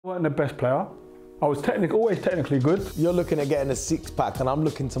I wasn't the best player. I was always technically good. You're looking at getting a six-pack and I'm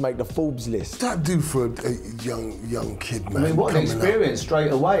looking to make the Forbes list. That do for a young kid, man. I mean, what an experience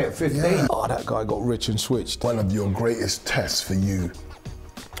straight away at 15. Yeah. Oh, that guy got rich and switched. One of your greatest tests for you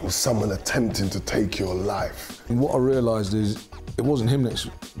was someone attempting to take your life. And what I realised is it wasn't him that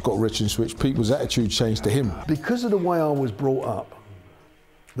got rich and switched. People's attitude changed to him. Because of the way I was brought up,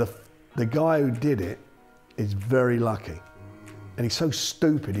 the guy who did it is very lucky. And he's so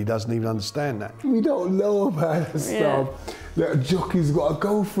stupid he doesn't even understand that. We don't know about the stuff that a jockey's got to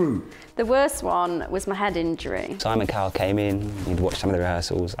go through. The worst one was my head injury. Simon Cowell came in, he'd watch some of the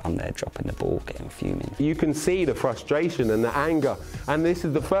rehearsals, I'm there dropping the ball, getting fuming. You can see the frustration and the anger, and this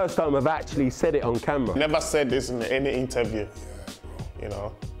is the first time I've actually said it on camera. Never said this in any interview, you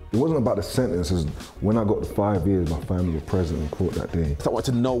know. It wasn't about the sentences. When I got the 5 years, my family were present in court that day. I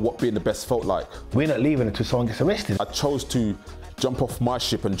wanted to know what being the best felt like. We're not leaving until someone gets arrested. I chose to jump off my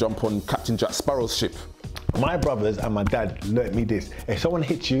ship and jump on Captain Jack Sparrow's ship. My brothers and my dad learnt me this. If someone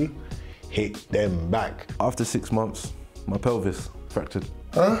hits you, hit them back. After 6 months, my pelvis fractured.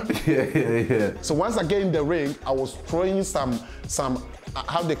 Huh? Yeah. So once I get in the ring, I was throwing some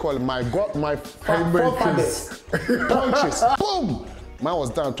how they call it, my forefathers punches. Boom! Man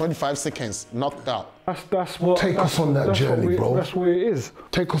was down 25 seconds, knocked out. That's what. Take us on that journey, bro. That's what it is.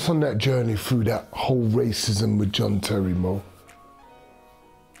 Take us on that journey through that whole racism with John Terry, Mo.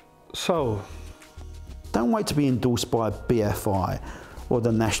 So, Don't wait to be endorsed by a BFI or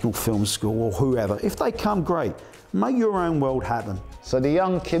the National Film School or whoever. If they come, great. Make your own world happen. So the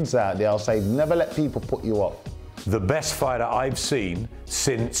young kids out there, I'll say, never let people put you off. The best fighter I've seen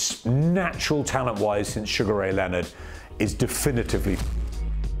since, natural talent-wise, since Sugar Ray Leonard is definitively.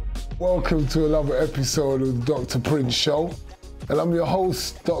 Welcome to another episode of the Dr. Prince Show. And I'm your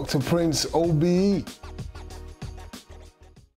host, Dr. Prince OBE.